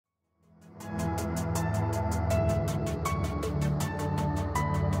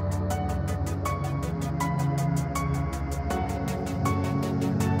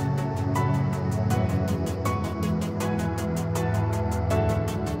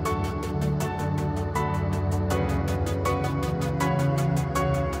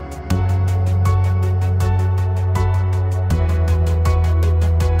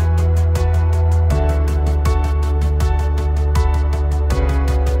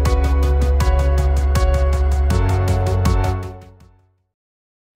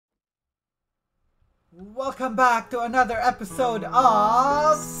Welcome back to another episode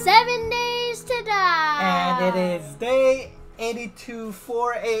of 7 Days to Die. And it is day 82,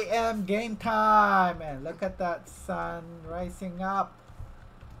 4 a.m. game time. And look at that sun rising up.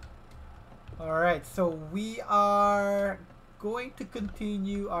 Alright, so we are going to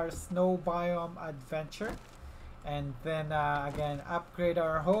continue our snow biome adventure. And then again, upgrade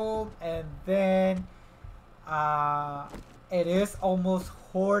our home. And then it is almost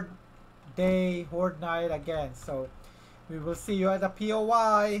horde night again, so we will see you at the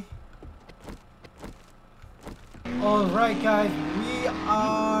POI. Alright guys, we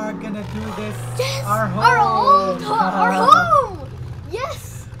are gonna do this. Yes! Our home! Our home!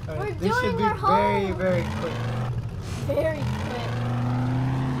 Yes! We're this doing should be our home! very quick. Very quick.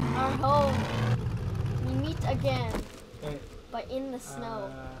 Our home. We meet again. Okay. But in the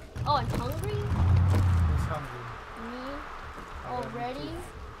snow. Oh, I'm hungry? Who's hungry? Me? Already?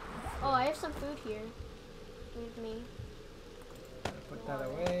 Oh, I have some food here with me. Gotta put that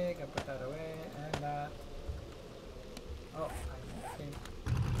away, and oh, I think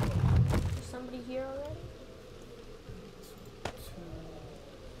Is somebody here already?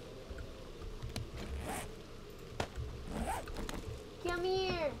 Come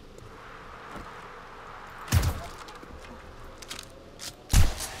here!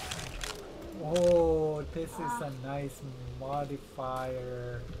 Oh, this is a nice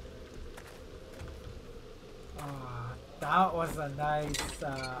modifier. That was a nice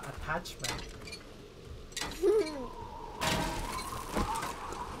attachment.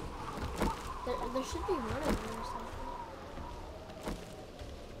 there should be one of them or something.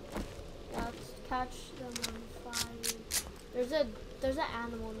 Let's catch them on fire. There's an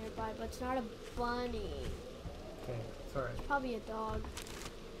animal nearby, but it's not a bunny. Okay, sorry. It's probably a dog.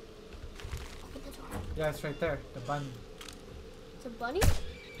 Open the door. Yeah, it's right there. The bunny. It's a bunny?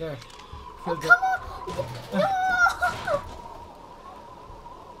 There. Oh, Killed come on! No!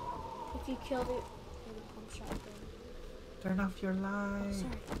 If you killed it, with a pump shotgun. Turn off your light. Sorry.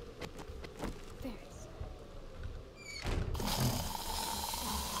 Berries.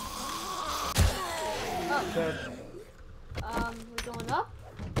 Oh. Dead. We're going up?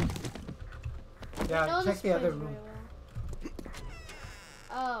 Yeah, check the other room.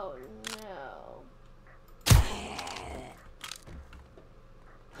 Oh no.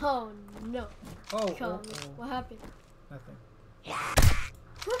 Oh no. Oh. What happened? Nothing.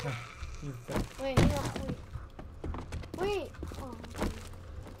 Wait, He's dead. wait. Oh.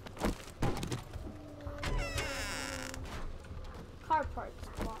 Car parts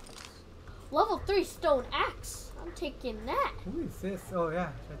box. Level 3 stone axe. I'm taking that. Who is this? Oh yeah,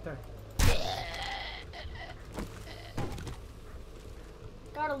 right there.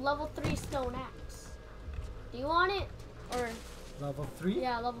 Got a level 3 stone axe. Do you want it? Or Level 3?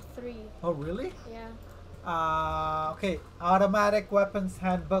 yeah, level 3. Oh really? Yeah. Okay. Automatic Weapons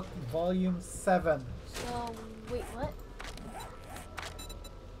Handbook, Volume 7. So wait, what?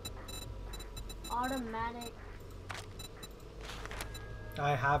 Automatic.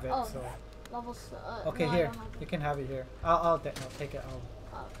 I have it, Oh, so. level. Okay, no, here. You can have it here. I'll take it. I'll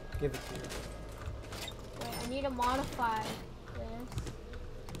Oh, give it to you. wait, I need to modify this.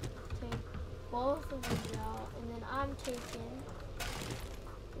 Take both of these out, and then I'm taking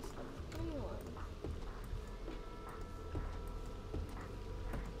this green one.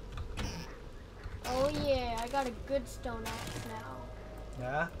 Oh yeah, I got a good stone axe now.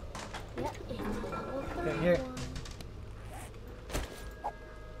 Yeah? Yep, it's level 3 Okay, here. one.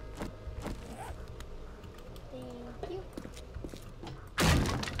 Thank you. It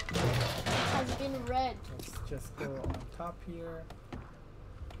has been read. Let's just go on top here.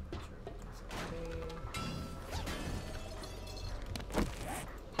 Make sure it's okay.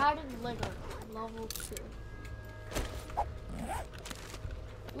 Padded litter, level 2.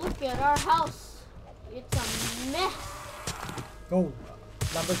 Look at our house. It's a mess. Oh,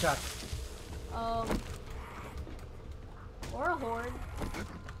 lumberjack. Or a horde.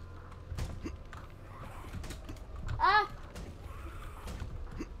 Ah!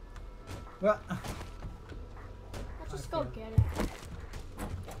 Well, Let's just Okay. go get it.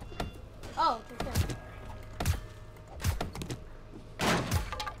 Oh, okay.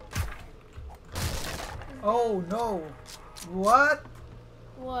 oh no. What?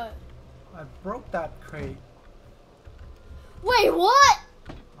 What? I broke that crate. Wait, what?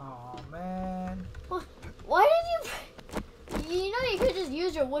 Oh man. Why did you... You know you could just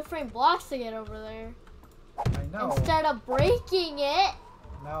use your wood frame blocks to get over there. I know. Instead of breaking it.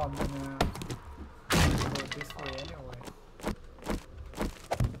 Now I'm gonna go this way anyway.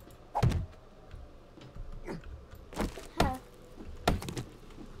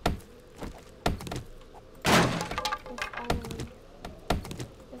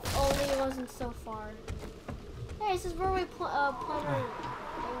 far. Hey, this is where we plant our things.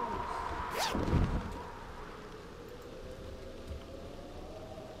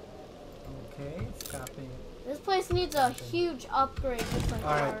 Okay, stopping. This place needs a huge upgrade just like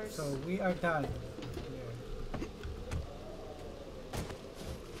Alright, ours. so we are done.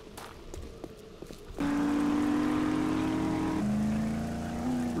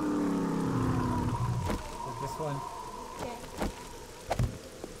 This one. Okay.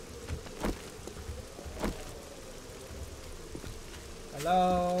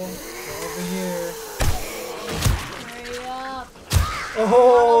 Hello, we're over here. Hurry up.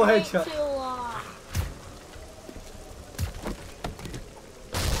 Oh, Wait headshot. too long.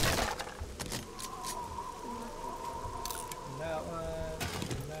 That one,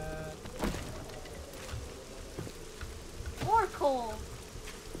 that. More coal.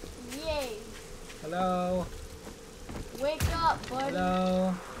 Yay. Hello, Wake up, buddy.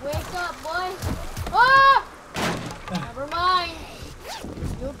 hello. Wake up, boy. Ah! Never mind.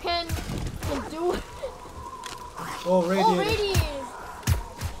 You can do it. Oh, radiator. Oh, radiators.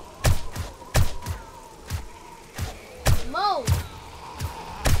 Mo.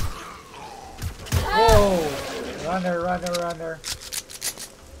 Ah! Whoa! Runner, runner, runner.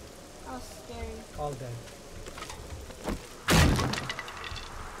 That was scary. All dead.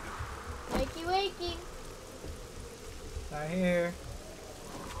 Wakey, wakey. Not here.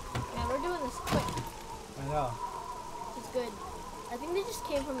 Man, we're doing this quick. I know. It's good. I think they just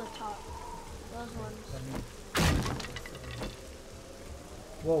came from the top. Those ones. Let me.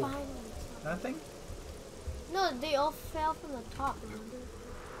 Whoa! Finally. Nothing? No, they all fell from the top, remember?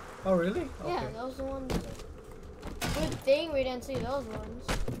 Oh, really? Yeah, Okay. those are the ones. Good thing we didn't see those ones.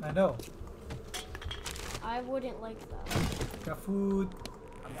 I know. I wouldn't like that. Got food.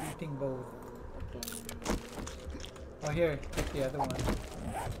 I'm eating both. Okay. Oh, here. Take the other one.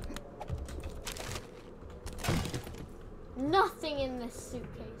 Nothing in this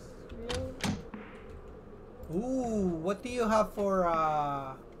suitcase. Really? Ooh, what do you have for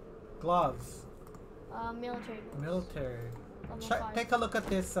gloves? Military gloves. Military. Level 5. Take a look at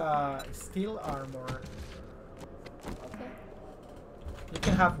this steel armor. Okay. You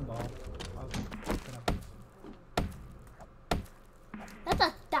can have them all. I'll open up. That's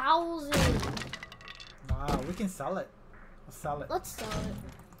 1,000. Wow, we can sell it. I'll sell it. Let's sell it.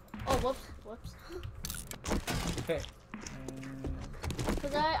 Oh, whoops. Whoops. Okay.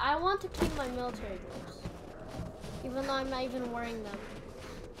 Because I want to keep my military gloves. Even though I'm not even wearing them.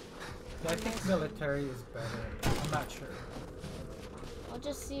 Yeah, I think military is better. I'm not sure. I'll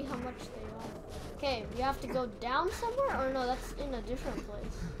just see how much they are. Okay, we have to go down somewhere? Or no, that's in a different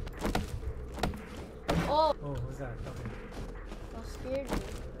place. Oh, Oh, what's that? Okay. that scared me.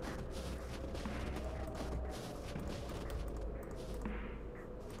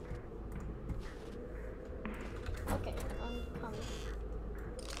 Okay, I'm coming.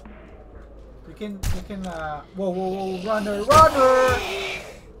 You can, whoa, whoa, whoa, runner, runner!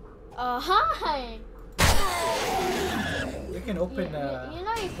 Hi! You can open, you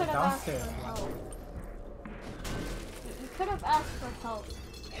know you could have asked downstairs. for help. You could have asked for help.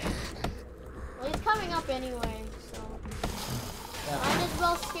 Well, he's coming up anyway, so Yeah. might as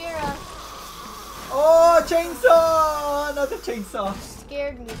well scare us. Oh, chainsaw! Another chainsaw.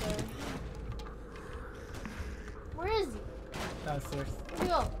 Scared me there. Where is he? Downstairs. Where'd he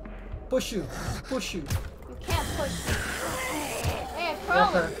go? Push you. Push you. You can't push me. Hey, a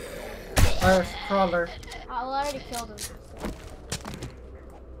crawler. Walker. Or crawler. I already killed him. So.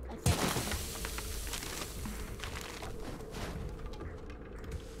 I think.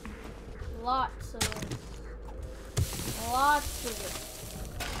 Lots of it. Lots of it.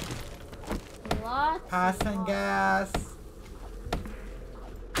 Lots. Pass and lots. gas.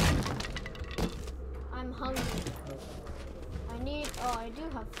 I'm hungry. I need. Oh, I do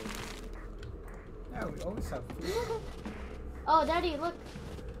have food. Yeah, we always have food. Oh, Daddy, look.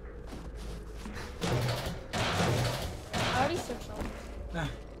 I already searched all this.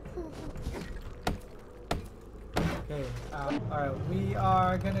 Okay, alright, we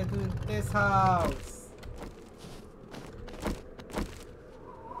are gonna do this house.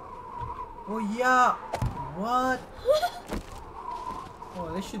 Oh yeah! What?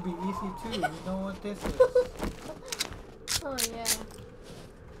 Oh, this should be easy too. You know what this is? Oh, yeah.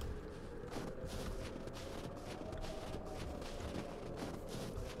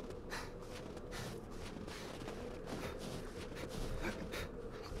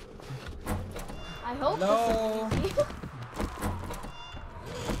 I hope Hello? this is easy.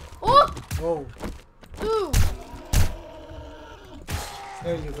 Oh! Whoa, Ooh!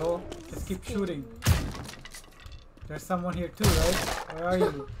 there you go. Just keep shooting. There's someone here too, right? Where are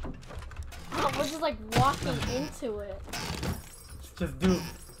you? I'm We're just like walking into it. Just do.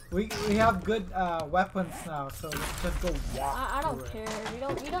 We have good weapons now, so let's just go walk. I don't care. We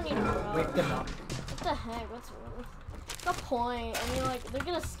don't need to run. Wake them up. What the heck? What's the point? I mean, like they're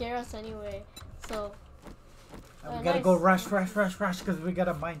gonna scare us anyway. So. We gotta go rush, because we got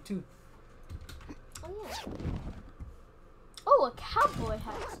a mine too. Oh yeah. Oh, a cowboy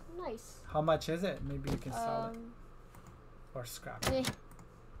hat. Nice. How much is it? Maybe you can sell it. Or scrap it.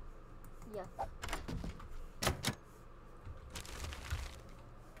 Yeah.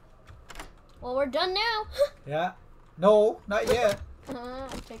 Well, we're done now. Yeah. No, not yet. I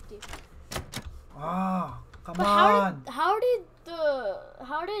tricked you. Ah, come But on. how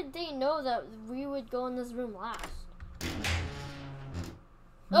did they know that we would go in this room last?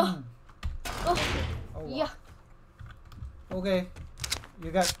 Oh. Oh. Oh, wow. Yeah. Okay.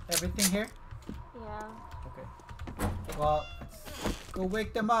 You got everything here? Yeah. Okay. Well, let's go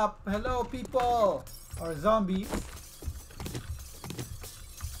wake them up. Hello, people. Or zombies.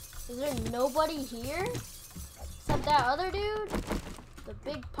 Is there nobody here? Except that other dude? The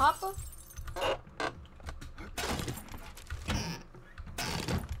big papa?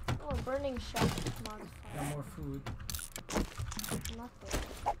 Oh, burning shell. Got more food. Nothing.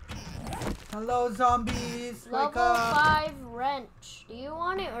 Hello, zombies. Wake Level up. 5 wrench. Do you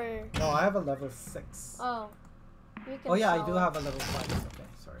want it or? No, I have a level 6. Oh. You can Oh yeah, I sell do it. have a level 5. Okay,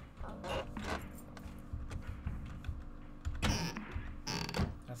 sorry. Oh.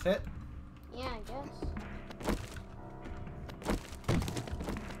 That's it? Yeah, I guess.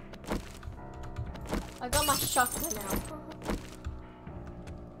 I got my shotgun now.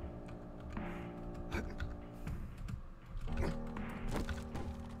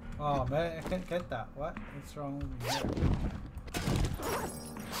 Oh man, I can't get that. What? What's wrong with me here?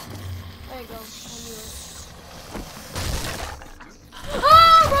 There you go. I knew it.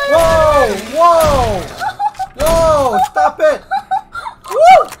 Whoa! Whoa! Whoa! Stop it!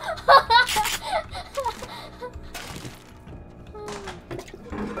 Woo!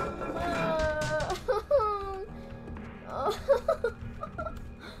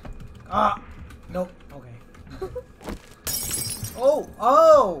 Ah! Nope. Okay. Oh!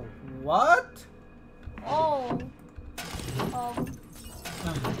 Oh! What? Oh.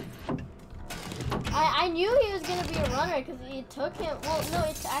 I knew he was gonna be a runner because it took him. Well, no,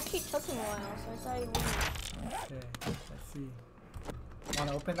 it actually took him a while, so I thought he would. Okay. Let's see.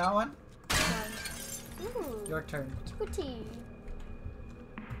 Wanna open that one? Ooh, Your turn. Twitty.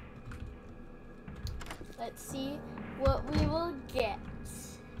 Let's see what we will get.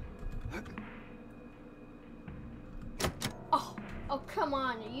 Oh, come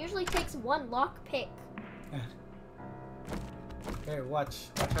on. It usually takes one lock pick. Okay, watch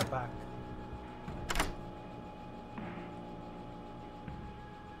her back.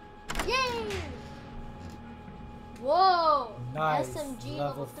 Yay! Whoa! Nice. SMG Level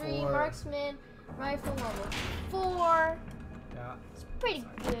level 3, 4. marksman rifle level 4. Yeah. It's pretty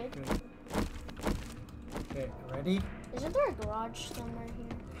good. Okay, ready? Isn't there a garage somewhere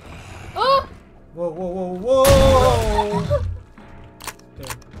here? Oh! Whoa, whoa, whoa, whoa!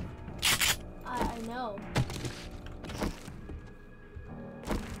 Okay. I know.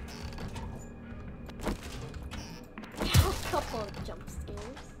 A couple of jump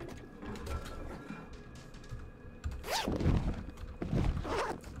scares.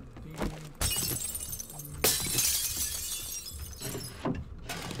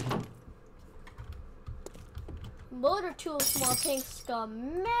 Motor tool small tank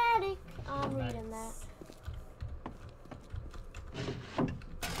schematic. I'm reading that.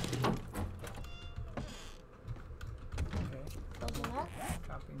 Okay. Closing that.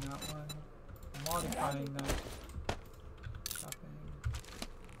 Copying that one. Modifying that. Copying.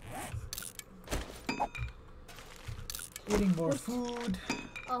 Eating more food.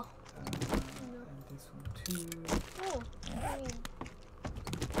 Oh. And this one too. Oh. Dang.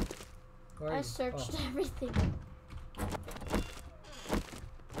 Where are I you? searched Oh. everything.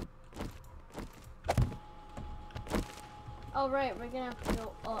 Oh right, we're gonna have to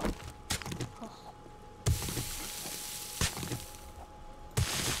go up. Oh.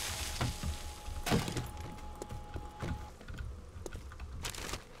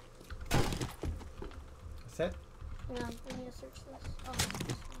 That's it? Yeah, I need to search this. Oh, this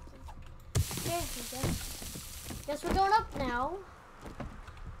one. Okay, I guess we're going up now.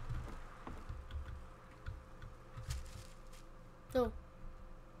 So,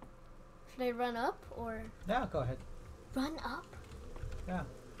 should I run up or Yeah, go ahead. run up? Yeah,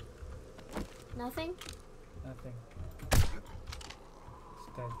 Nothing? nothing. It's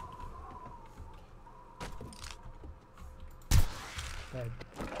dead. Dead.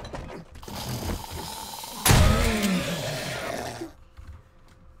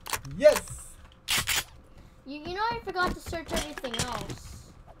 You know I forgot to search everything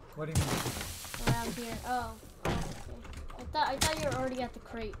else What do you mean? around here. Oh, okay. I thought you were already at the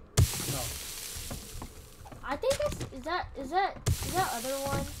crate. No. I think is that other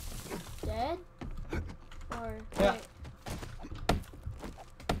one dead? Or Yeah. wait.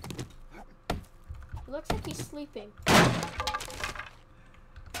 It looks like he's sleeping.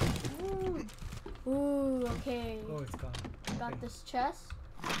 Ooh, okay. Oh, it's gone. Got Okay. this chest.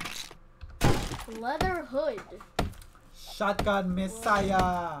 Leather hood. Shotgun Messiah.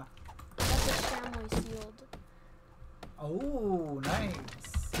 Got the chamois sealed. Oh,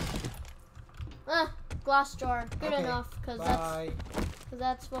 nice. Glass jar. Good Okay, enough, cause bye.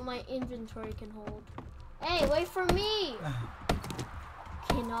 that's what my inventory can hold. Hey, wait for me!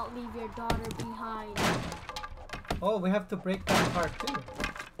 Cannot leave your daughter behind. Oh, we have to break that part too.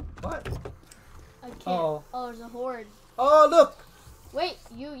 What? I can't. Oh. Oh, there's a horde. Oh, look! Wait,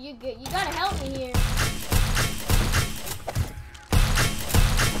 you gotta help me here.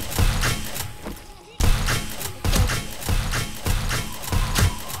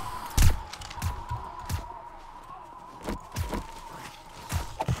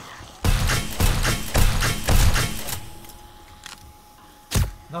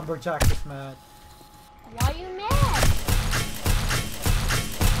 Lumberjack is mad. Why you mad?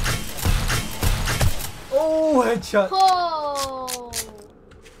 Oh, headshot! Oh!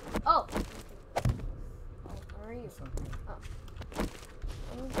 Oh! Oh, where are you? This one. Oh.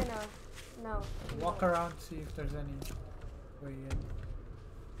 I'm gonna... No. Walk around, see if there's any way in.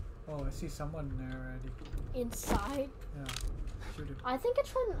 Oh, I see someone there already. Inside? Yeah. Shoot him. I think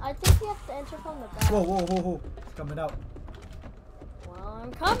you have to enter from the back. Whoa, whoa, whoa, whoa. It's coming out. Well,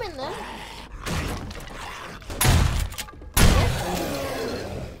 I'm coming then.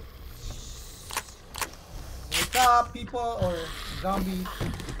 Wake up, people, or zombie.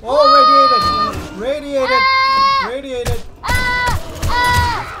 Oh, radiated! Radiated! Ah! Radiated! Ah!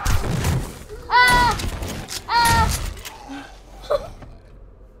 Ah! Ah! Ah!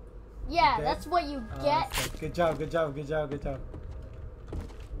 Yeah, Okay. that's what you get. Okay. Good job, good job, good job, good job.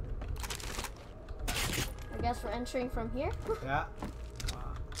 I guess we're entering from here. Yeah.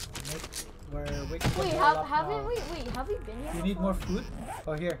 We're Wait, haven't have we been here? You need more food?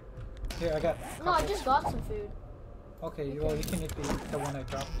 Oh, here. Here, I got. No, I just got some food. Okay, well, you can eat the one I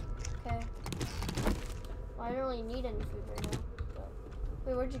dropped. Okay. Well, I don't really need any food right now. But...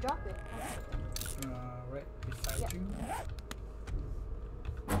 Wait, where'd you drop it? Right beside Yeah. you.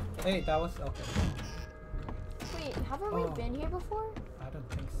 Hey, that was okay. Wait, haven't we been here before? I don't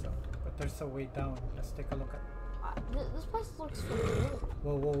think so. But there's a way down. Let's take a look at. This place looks familiar.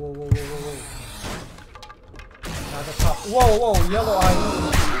 Whoa, whoa, whoa, whoa, whoa, whoa, whoa. Now the top. Whoa, whoa, yellow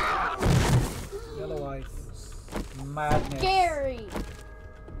eyes. Yellow eyes. Madness. Scary.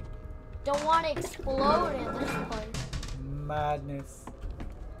 Don't want to explode in this place. Madness.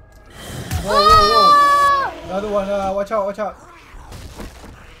 Whoa, whoa, whoa. Another one. Watch out, watch out.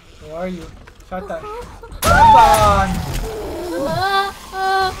 Where are you? Shut that. Come on.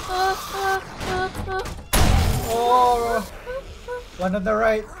 Oh, one on the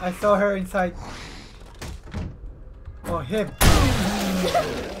right. I saw her inside. Oh, him.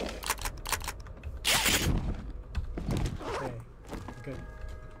 Okay, good.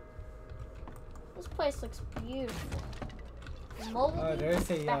 This place looks beautiful. Mobile There's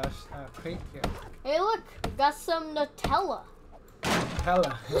a crate here. Hey, look, we got some Nutella.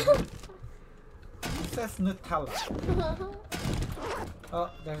 Nutella. It says Nutella. Oh,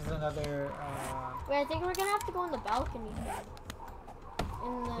 there's another. Wait, I think we're gonna have to go on the balcony here.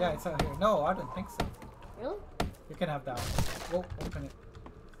 In the... Yeah, it's out here. No, I don't think so. Really? You can have that one. Oh, open it.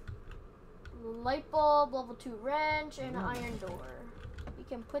 Light bulb, level 2 wrench, and an iron door. You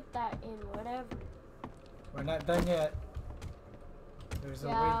can put that in whatever. We're not done yet. There's a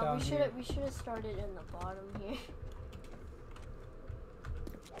way down here. We should have started in the bottom here.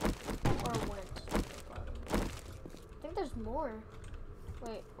 Or went to the bottom. I think there's more.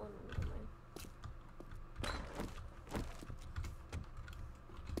 Wait, oh no, never mind.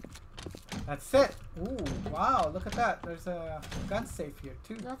 That's it. Ooh, wow, look at that. There's a gun safe here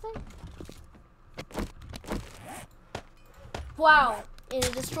too. Nothing? Wow, in a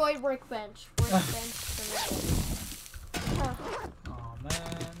destroyed workbench. Workbench huh. Oh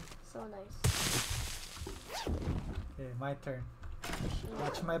man. So nice. Okay, my turn.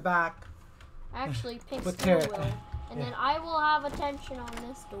 Watch my back. Actually, Pink Put still here. will. And Yeah. then I will have attention on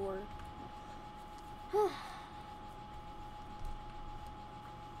this door.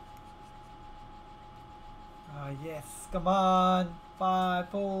 Yes, come on. 5,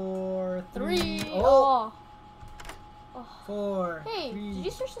 4, 3. 3. Oh, Oh. 4. Hey, 3, did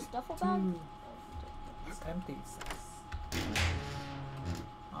you search the duffel bag? 2. It's empty, it says.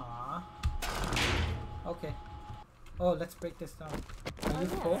 Ah. Okay. Oh, let's break this down. Are you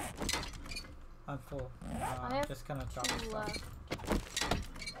full? I'm full. I'm just gonna drop this stuff.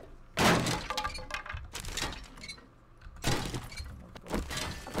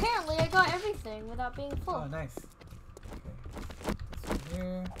 Apparently, I got everything without being full. Oh, nice. Okay. This one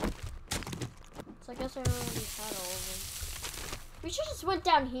here. So I guess I already had all of them. We should just went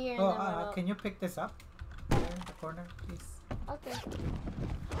down here and then went up. Can you pick this up? There in the corner, please. Okay.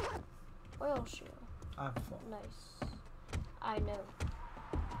 Oil shield. I'm full. Nice. I know.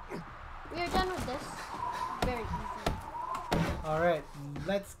 We are done with this. Very easy. Alright,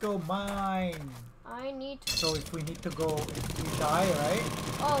 let's go mine. I need to... So if we need to go, if we die, right?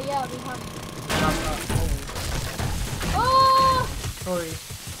 Oh yeah, we have... Oh! Oh! Sorry.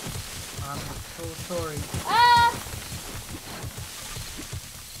 I'm so sorry. Ah!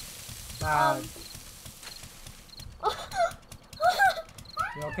 Bad.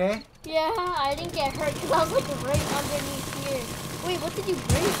 You okay? Yeah, I didn't get hurt because I was like right underneath here. Wait, what did you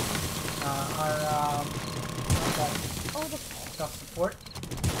break? Our Oh, the... self-support.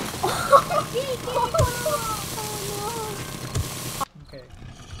 Oh Okay.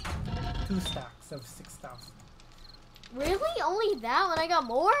 2 stacks of 6,000. no. Really? Only that when I got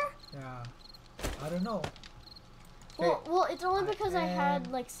more? Yeah. I don't know. Well, it's only because I had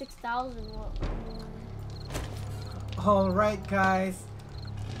like 6,000. Alright guys.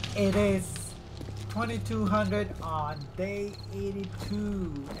 It is 2200 on day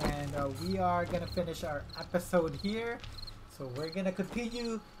 82 and we are gonna finish our episode here. So we're gonna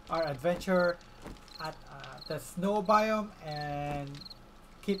continue our adventure at the snow biome and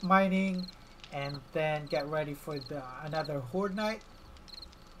keep mining and then get ready for another horde night.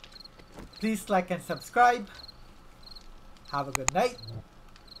 Please like and subscribe. Have a good night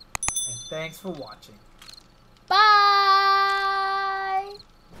and thanks for watching. Bye!